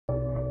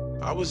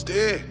I was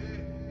there.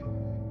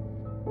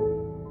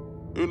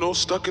 You know,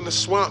 stuck in the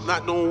swamp,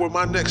 not knowing where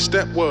my next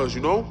step was,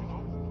 you know?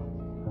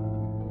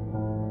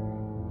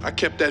 I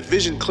kept that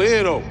vision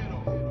clear though.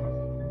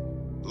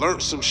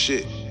 Learned some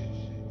shit.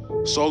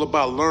 It's all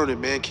about learning,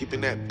 man,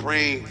 keeping that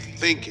brain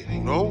thinking,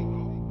 you know?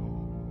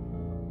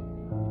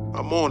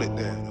 I'm on it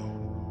now,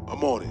 though.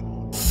 I'm on it.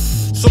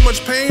 So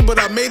much pain, but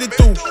I made it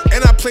through,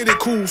 and I played it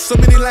cool. So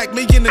many like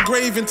me in the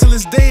grave until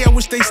this day. I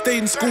wish they stayed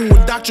in school,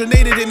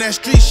 indoctrinated in that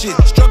street shit.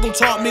 Struggle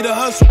taught me to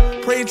hustle,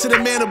 praying to the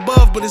man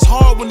above, but it's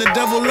hard when the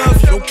devil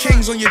loves you. No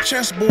kings on your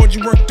chessboard,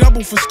 you work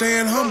double for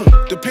staying humble.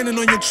 Depending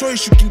on your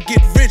choice, you can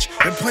get rich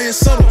and playing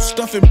subtle.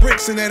 Stuffing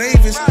bricks in that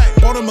Avis,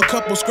 bought him a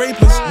couple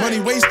scrapers.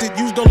 Money wasted,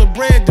 used all the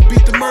bread to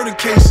beat the murder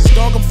cases.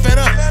 Dog, I'm fed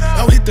up,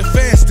 I'll hit the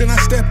fence, then I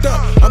stepped up.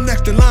 I'm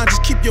next in line,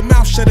 just keep your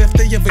mouth shut if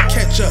they ever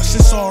catch us.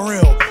 It's all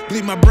real,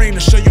 bleed my brain to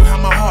show you how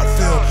my heart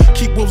feel.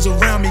 Keep wolves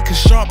around me, cause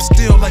sharp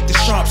still like the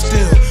sharp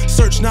still.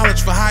 Search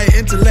knowledge for higher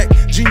intellect,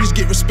 genius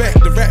get respect.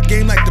 The rap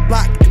game like the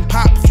block can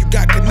pop if you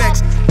got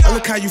connects. I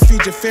look how you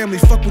feed your family,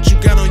 fuck what you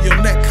got on your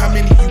neck. How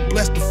many you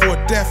blessed before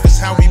death is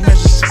how we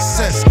measure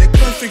success. They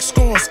perfect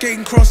score,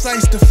 skating cross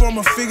ice to form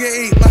a figure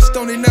eight. My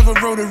Stoney never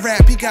wrote a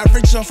rap, he got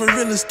rich off of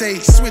real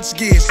estate. Switch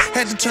gears,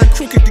 had to turn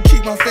crooked to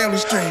keep my family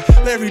straight.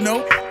 Larry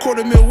know,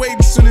 $250,000 wait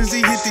as soon as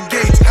he hit the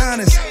gates.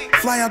 Honest,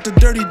 fly out the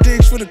dirty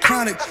digs for the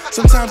chronic.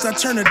 Sometimes I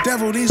turn the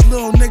devil, these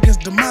little niggas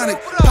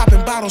demonic.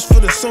 Popping bottles for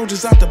the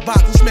soldiers out the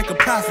box, let's make a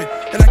profit.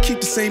 And I keep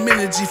the same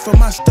energy for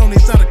my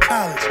Stonies out of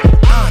college.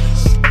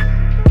 Honest.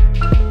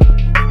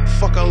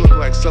 Fuck I look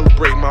like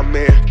celebrating my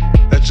man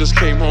that just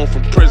came home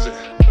from prison,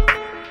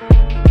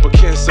 but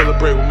can't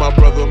celebrate when my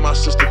brother and my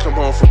sister come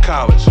home from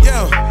college.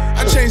 Yo,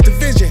 I changed the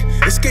vision,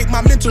 escaped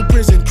my mental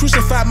prison,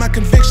 crucified my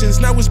convictions.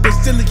 Now it's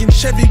Brazilian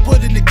cherry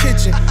wood in the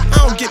kitchen.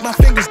 I don't get my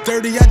fingers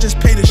dirty, I just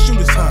pay the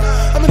shooters,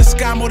 huh? I'm in the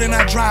sky more than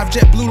I drive,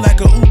 jet blue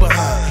like a Uber,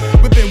 huh?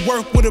 Whipping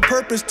work with a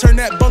purpose, turn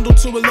that bundle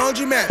to a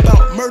laundromat.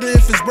 About murder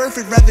if it's worth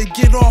it, rather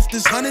get off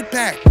this 100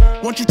 pack.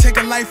 Once you take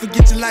a life,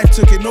 forget your life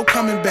took it, no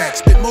coming back.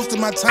 Spent most of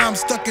my time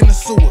stuck in the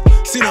sewer,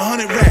 seen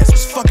 100 rats,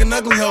 was fucking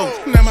ugly hoe.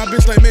 Now my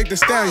bitch like Meg the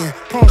Stallion,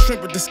 prawn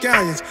shrimp with the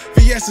scallions.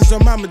 VS's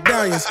on my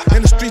medallions,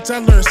 in the streets I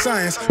learned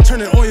science,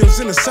 turning oils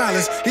into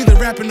silence. Either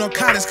rapping or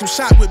narcotics, come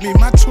shop with me,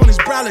 my 20s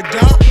brolic,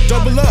 dawg.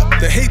 Double up,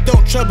 the hate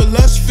don't trouble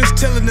us.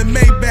 Fishtailing the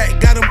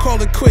Maybach, got them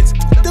call it quits.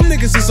 Them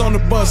niggas is on the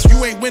bus,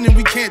 you ain't winning,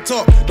 we can't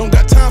talk. Don't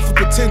got time for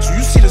potential,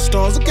 you see the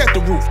stars, look at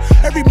the roof.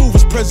 Every move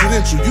is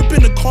presidential, you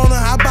been the corner,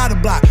 I buy the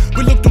block.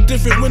 We look through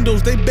different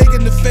windows, they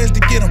begging the feds to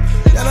get them.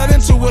 Y'all not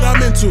into what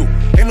I'm into,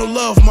 ain't no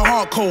love, my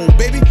heart cold,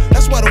 baby.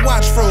 That's why the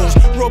watch froze.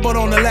 Robot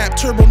on the lap,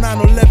 turbo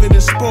 911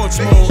 in sports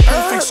mode.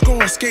 Perfect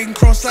score, skating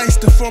cross ice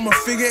to form a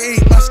figure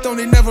eight. My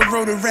Stoney never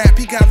wrote a rap,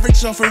 he got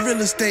rich off of real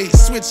estate.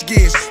 Switch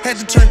gears, had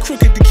to turn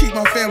crooked to keep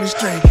my family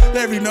straight.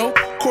 Larry know,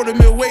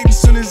 $250,000 wait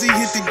as soon as he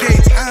hit the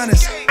gates.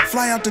 Honest,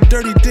 fly out the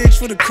dirty digs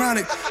for the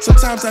chronic.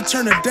 Sometimes I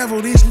turn the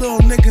devil, these little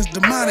niggas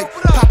demonic.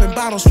 Popping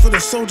bottles for the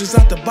soldiers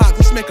out the box,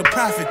 let's make a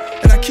profit.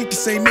 And I keep the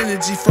same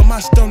energy for my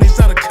Stonies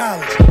out of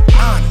college.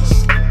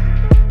 Honest,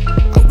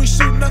 I wish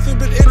you nothing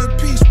but inner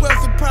peace,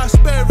 wealth and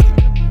prosperity.